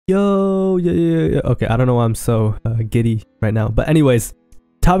Yo, yeah. Okay, I don't know why I'm so giddy right now. But anyways,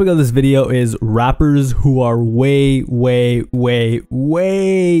 topic of this video is rappers who are way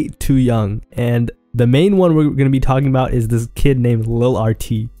too young. And the main one we're going to be talking about is this kid named Lil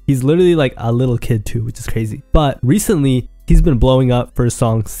RT. He's literally like a little kid too, which is crazy. But recently, he's been blowing up for his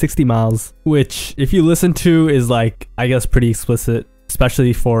song 60 Miles, which if you listen to is like, I guess pretty explicit,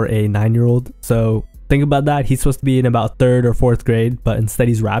 especially for a 9-year-old. So think about that. He's supposed to be in about 3rd or 4th grade, but instead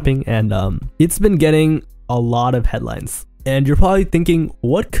he's rapping, and it's been getting a lot of headlines. And you're probably thinking,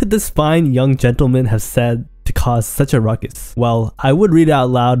 what could this fine young gentleman have said to cause such a ruckus? Well, I would read it out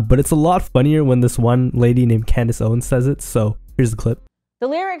loud, but it's a lot funnier when this one lady named Candace Owens says it. So here's the clip. The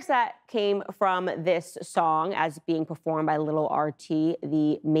lyrics that came from this song as being performed by Lil RT,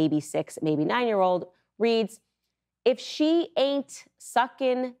 the maybe 6, maybe 9-year-old, reads, "If she ain't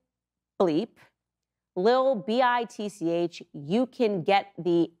sucking bleep, Lil BITCH, you can get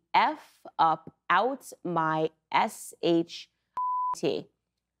the F up out my SHT.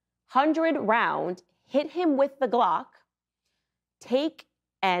 100 round, hit him with the Glock, take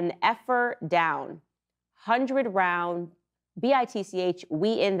an effer down. 100 round, BITCH,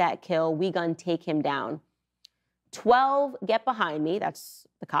 we in that kill, we gon' take him down. 12, get behind me, that's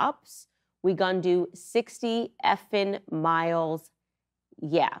the cops. We gon' do 60 effing miles,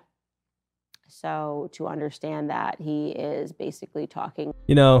 yeah." So to understand that, he is basically talking.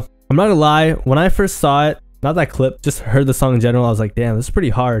 You know, I'm not gonna lie, when I first saw it, not that clip, just heard the song in general, I was like, damn, this is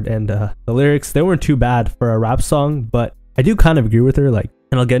pretty hard. And the lyrics, they weren't too bad for a rap song, but I do kind of agree with her, like,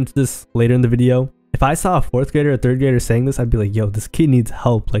 and I'll get into this later in the video. If I saw a 4th grader or 3rd grader saying this, I'd be like, yo, this kid needs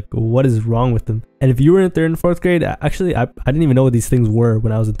help. Like, what is wrong with them? And if you were in 3rd and 4th grade, actually, I didn't even know what these things were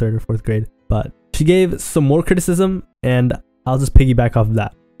when I was in 3rd or 4th grade. But she gave some more criticism, and I'll just piggyback off of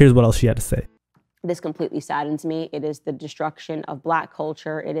that. Here's what else she had to say. This completely saddens me. It is the destruction of Black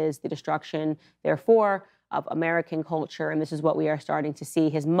culture. It is the destruction, therefore, of American culture. And this is what we are starting to see.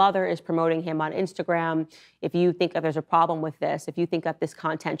 His mother is promoting him on Instagram. If you think that there's a problem with this, if you think that this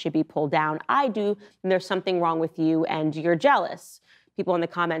content should be pulled down, I do, then there's something wrong with you and you're jealous. People in the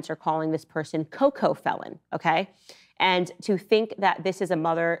comments are calling this person Coco Felon, okay? And to think that this is a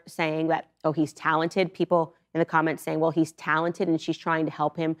mother saying that, oh, he's talented, people in the comments saying, well, he's talented and she's trying to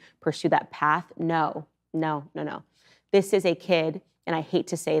help him pursue that path. No. This is a kid, and I hate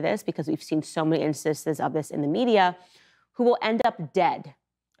to say this because we've seen so many instances of this in the media, who will end up dead,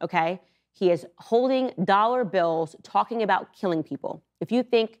 okay? He is holding dollar bills, talking about killing people. If you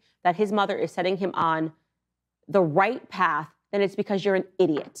think that his mother is setting him on the right path, then it's because you're an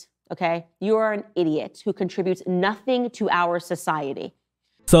idiot, okay? You are an idiot who contributes nothing to our society.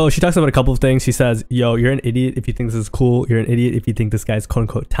 So she talks about a couple of things. She says, yo, you're an idiot if you think this is cool. You're an idiot if you think this guy's quote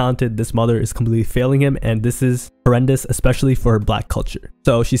unquote talented. This mother is completely failing him, and this is horrendous, especially for Black culture.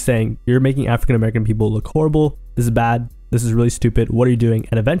 So she's saying, you're making African American people look horrible. This is bad. This is really stupid. What are you doing?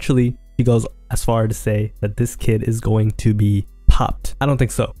 And eventually she goes as far to say that this kid is going to be popped. I don't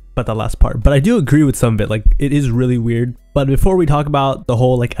think so about that last part, but I do agree with some of it. Like, it is really weird. But before we talk about the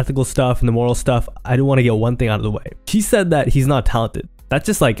whole like ethical stuff and the moral stuff, I do want to get one thing out of the way. She said that he's not talented. That's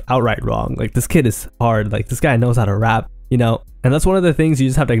just like outright wrong. Like, this kid is hard. Like, this guy knows how to rap, you know? And that's one of the things you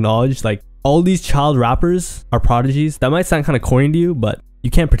just have to acknowledge. Like, all these child rappers are prodigies. That might sound kind of corny to you, but you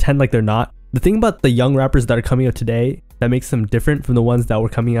can't pretend like they're not. The thing about the young rappers that are coming up today that makes them different from the ones that were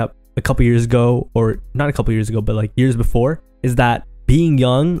coming up a couple years ago, or not a couple years ago, but like years before, is that being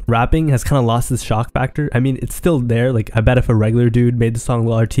young, rapping has kind of lost this shock factor. I mean, it's still there. Like, I bet if a regular dude made the song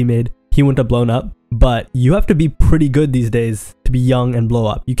Lil RT made, he wouldn't have blown up. But you have to be pretty good these days to be young and blow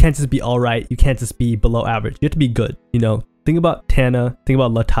up. You can't just be all right. You can't just be below average. You have to be good. You know, think about Tana, think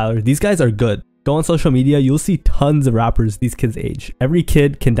about Lil Tyler. These guys are good. Go on social media, you'll see tons of rappers these kids' age. Every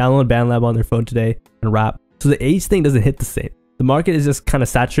kid can download BandLab on their phone today and rap. So the age thing doesn't hit the same. The market is just kind of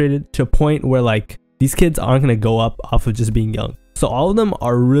saturated to a point where like these kids aren't going to go up off of just being young. So all of them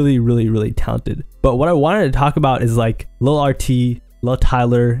are really talented. But what I wanted to talk about is like Lil RT, Lil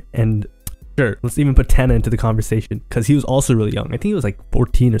Tyler, and sure, let's even put Tana into the conversation because he was also really young. I think he was like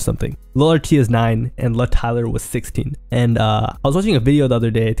 14 or something. Lil RT is 9 and Lil Tyler was 16. And I was watching a video the other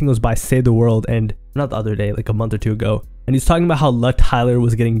day. I think it was by Save the World, and not the other day, like a month or two ago. And he's talking about how Lil Tyler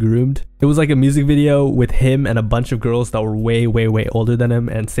was getting groomed. It was like a music video with him and a bunch of girls that were way older than him.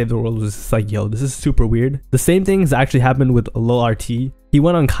 And Save the World was just like, yo, this is super weird. The same things actually happened with Lil RT. He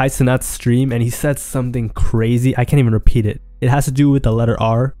went on Kai Cenat's stream and he said something crazy. I can't even repeat it. It has to do with the letter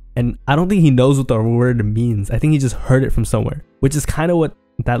R. And I don't think he knows what the word means. I think he just heard it from somewhere, which is kind of what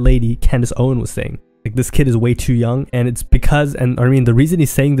that lady, Candace Owens, was saying. Like, this kid is way too young, and it's because, and I mean, the reason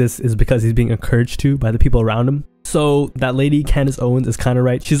he's saying this is because he's being encouraged to by the people around him. So that lady Candace Owens is kind of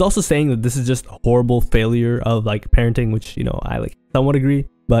right. She's also saying that this is just a horrible failure of like parenting, which, you know, I like somewhat agree.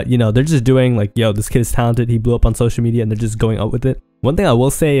 But, you know, they're just doing like, yo, this kid is talented. He blew up on social media, and they're just going out with it. One thing I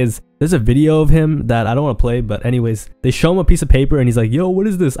will say is there's a video of him that I don't want to play, but anyways, they show him a piece of paper and he's like, yo, what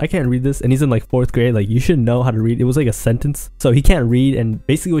is this? I can't read this. And he's in like 4th grade. Like, you should know how to read. It was like a sentence. So he can't read. And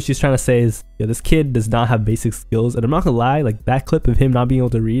basically what she's trying to say is, yo, this kid does not have basic skills. And I'm not gonna lie, like that clip of him not being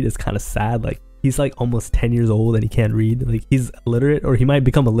able to read is kind of sad. Like, he's like almost 10 years old and he can't read. Like, he's illiterate, or he might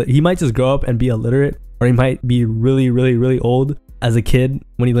become he might just grow up and be illiterate, or he might be really, really, really old as a kid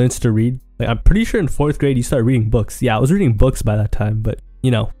when he learns to read. Like, I'm pretty sure in 4th grade you start reading books. Yeah, I was reading books by that time, but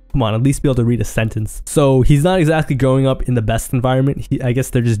you know, come on, at least be able to read a sentence. So he's not exactly growing up in the best environment. I guess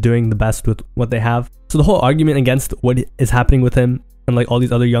they're just doing the best with what they have. So the whole argument against what is happening with him and like all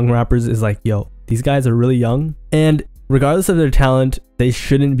these other young rappers is like, yo, these guys are really young, and regardless of their talent, they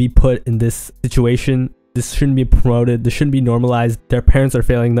shouldn't be put in this situation. This shouldn't be promoted. This shouldn't be normalized. Their parents are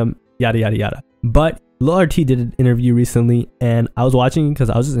failing them, yada, yada, yada. But Lil RT did an interview recently, and I was watching because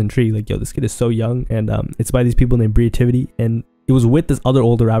I was just intrigued. Like, yo, this kid is so young, and it's by these people named Breativity, and it was with this other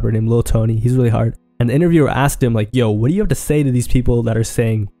older rapper named Lil Tony. He's really hard. And the interviewer asked him, like, yo, what do you have to say to these people that are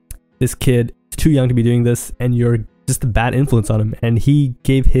saying this kid is too young to be doing this, and you're just a bad influence on him? And he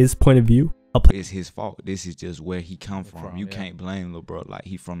gave his point of view. It's his fault. This is just where he come from. You can't blame Lil Bro. Like,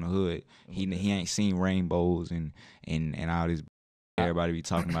 he from the hood. He ain't seen rainbows and all this everybody be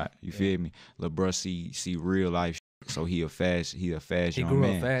talking about. You feel me? Lil Bro see real life. So he a fast young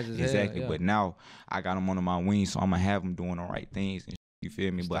man. Exactly. But now I got him under my wings, so I'm gonna have him doing the right things. And you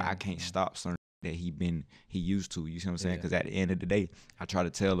feel me? But I can't stop certain that he used to. You see what I'm saying? Because at the end of the day, I try to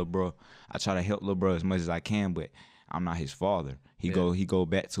tell Lil Bro, I try to help Lil Bro as much as I can, but I'm not his father. He go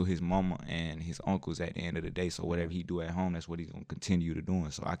back to his mama and his uncles at the end of the day. So whatever he do at home, that's what he's gonna continue to doing.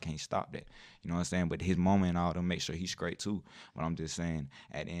 So I can't stop that. You know what I'm saying? But his mama and all them make sure he's straight too. But I'm just saying,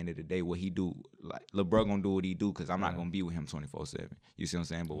 at the end of the day, what he do, like Lil Bro gonna do what he do, cause I'm not gonna be with him 24/7. You see what I'm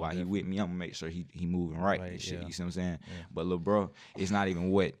saying? But while he with me, I'm gonna make sure he moving right and shit. You see what I'm saying? But Lil Bro, it's not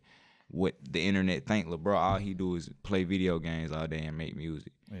even what the internet think. Lil Bro, all he do is play video games all day and make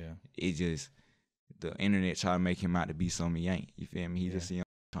music. It just, the internet try to make him out to be something he ain't. You feel me? He just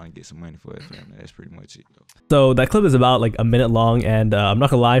trying to get some money for his family. That's pretty much it, though. So that clip is about like a minute long, and I'm not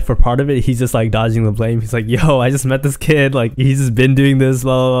gonna lie, for part of it, he's just like dodging the blame. He's like, yo, I just met this kid, like he's just been doing this,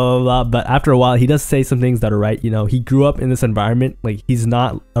 blah, blah, blah, blah. But after a while, he does say some things that are right. You know, he grew up in this environment. Like, he's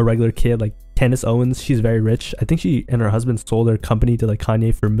not a regular kid. Like, Candace Owens, she's very rich. I think she and her husband sold their company to like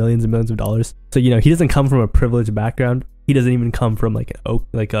Kanye for millions and millions of dollars. So, you know, he doesn't come from a privileged background. He doesn't even come from like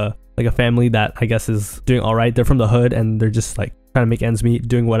a family that I guess is doing all right. They're from the hood and they're just like trying to make ends meet,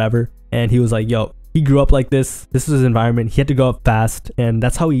 doing whatever. And he was like, yo, he grew up like this. This is his environment. He had to go up fast, and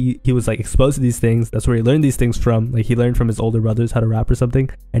that's how he was like exposed to these things. That's where he learned these things from. Like, he learned from his older brothers how to rap or something,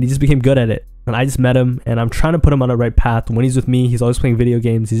 and he just became good at it. And I just met him, and I'm trying to put him on the right path. When he's with me, he's always playing video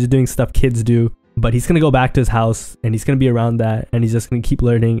games. He's just doing stuff kids do. But he's gonna go back to his house, and he's gonna be around that, and he's just gonna keep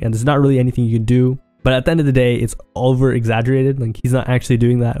learning. And there's not really anything you can do. But at the end of the day, it's over exaggerated. Like, he's not actually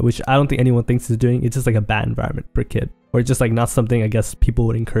doing that, which I don't think anyone thinks he's doing. It's just like a bad environment for a kid, or it's just like not something I guess people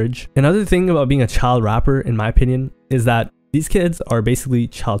would encourage. Another thing about being a child rapper, in my opinion, is that these kids are basically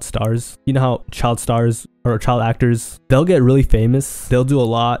child stars. You know how child stars or child actors, they'll get really famous, they'll do a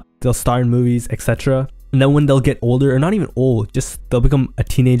lot, they'll star in movies, etc. And then when they'll get older, or not even old, just they'll become a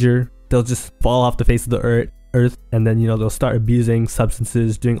teenager, they'll just fall off the face of the earth, and then, you know, they'll start abusing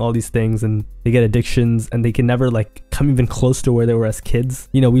substances, doing all these things, and they get addictions, and they can never like come even close to where they were as kids.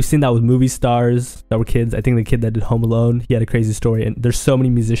 You know, we've seen that with movie stars that were kids. I think the kid that did Home Alone, he had a crazy story, and there's so many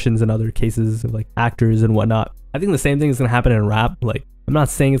musicians and other cases of like actors and whatnot. I think the same thing is gonna happen in rap. Like, I'm not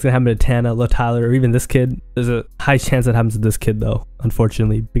saying it's gonna happen to Tana, Lil Tyler, or even this kid. There's a high chance that happens to this kid though,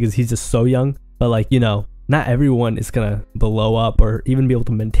 unfortunately, because he's just so young. But like, you know, not everyone is gonna blow up or even be able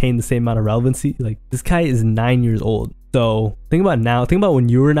to maintain the same amount of relevancy. Like, this guy is 9 years old. So think about now, think about when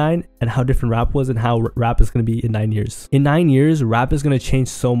you were 9 and how different rap was and how rap is gonna be in 9 years. In 9 years, rap is gonna change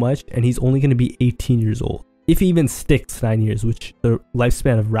so much, and he's only gonna be 18 years old. If he even sticks 9 years, which the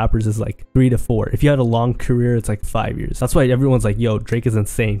lifespan of rappers is like 3 to 4. If you had a long career, it's like 5 years. That's why everyone's like, yo, Drake is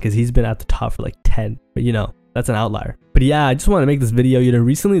insane, because he's been at the top for like 10. But you know, that's an outlier. But yeah, I just want to make this video. You know,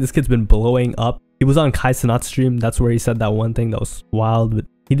 recently this kid's been blowing up. He was on Kai Cenat's stream. That's where he said that one thing that was wild. But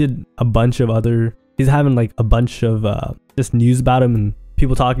he did a bunch of other, he's having like a bunch of just news about him and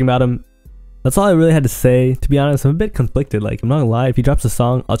people talking about him. That's all I really had to say. To be honest, I'm a bit conflicted. Like, I'm not gonna lie, if he drops a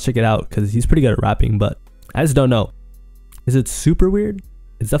song, I'll check it out, because he's pretty good at rapping. But I just don't know. Is it super weird?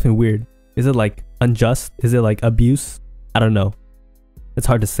 It's definitely weird. Is it like unjust? Is it like abuse? I don't know. It's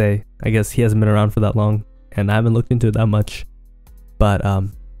hard to say. I guess he hasn't been around for that long. and I haven't looked into it that much. But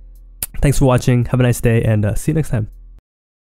thanks for watching. Have a nice day, and see you next time.